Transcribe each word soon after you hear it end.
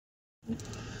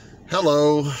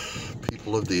Hello,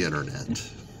 people of the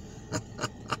internet.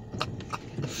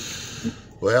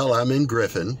 Well, I'm in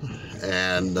Griffin,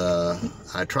 and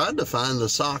I tried to find the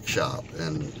sock shop,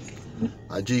 and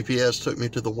my GPS took me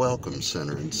to the Welcome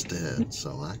Center instead,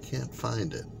 so I can't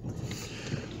find it.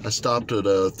 I stopped at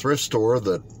a thrift store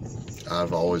that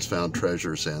I've always found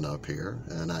treasures in up here,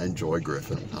 and I enjoy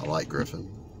Griffin. I like Griffin.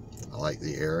 I like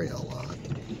the area a lot.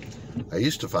 I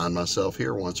used to find myself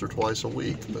here once or twice a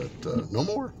week, but no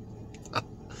more.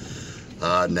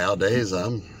 Nowadays,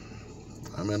 I'm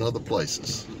in other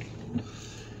places.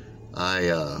 I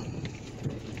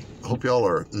hope y'all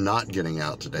are not getting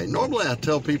out today. Normally, I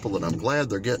tell people that I'm glad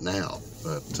they're getting out,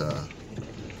 but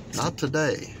not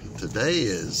today. Today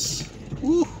is,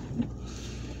 whew,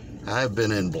 I've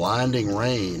been in blinding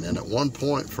rain, and at one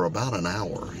point for about an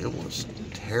hour, it was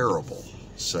terrible.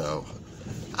 So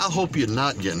I hope you're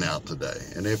not getting out today.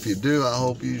 And if you do, I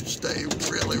hope you stay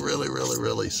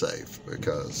really safe,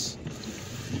 because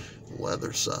the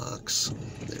weather sucks.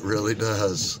 It really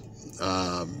does.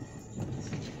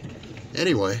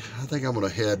 Anyway, I think I'm going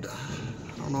to head,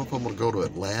 I don't know if I'm going to go to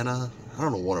Atlanta. I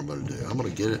don't know what I'm going to do. I'm going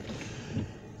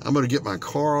to get my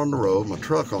car on the road, my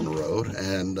truck on the road,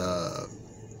 and I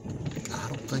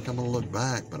don't think I'm going to look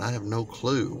back, but I have no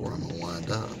clue where I'm going to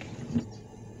wind up.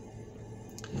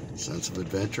 Sense of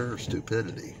adventure or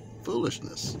stupidity?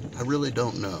 Foolishness? I really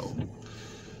don't know.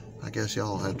 I guess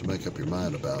y'all have to make up your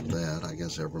mind about that. I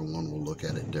guess everyone will look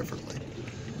at it differently.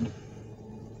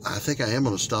 I think I am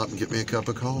going to stop and get me a cup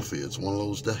of coffee. It's one of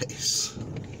those days.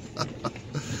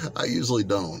 I usually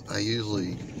don't,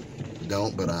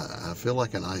 but I feel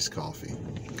like an iced coffee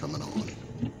coming on.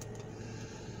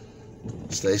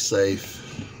 Stay safe.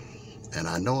 And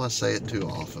I know I say it too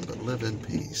often, but live in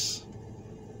peace.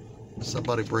 If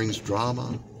somebody brings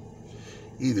drama,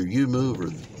 either you move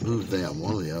or move them,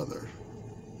 one or the other.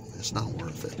 It's not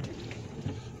worth it.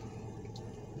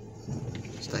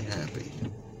 Stay happy.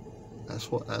 That's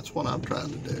what I'm trying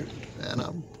to do, and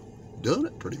I'm doing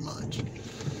it pretty much.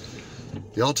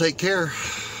 Y'all take care.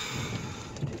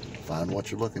 Find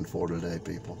what you're looking for today,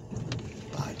 people.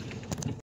 Bye.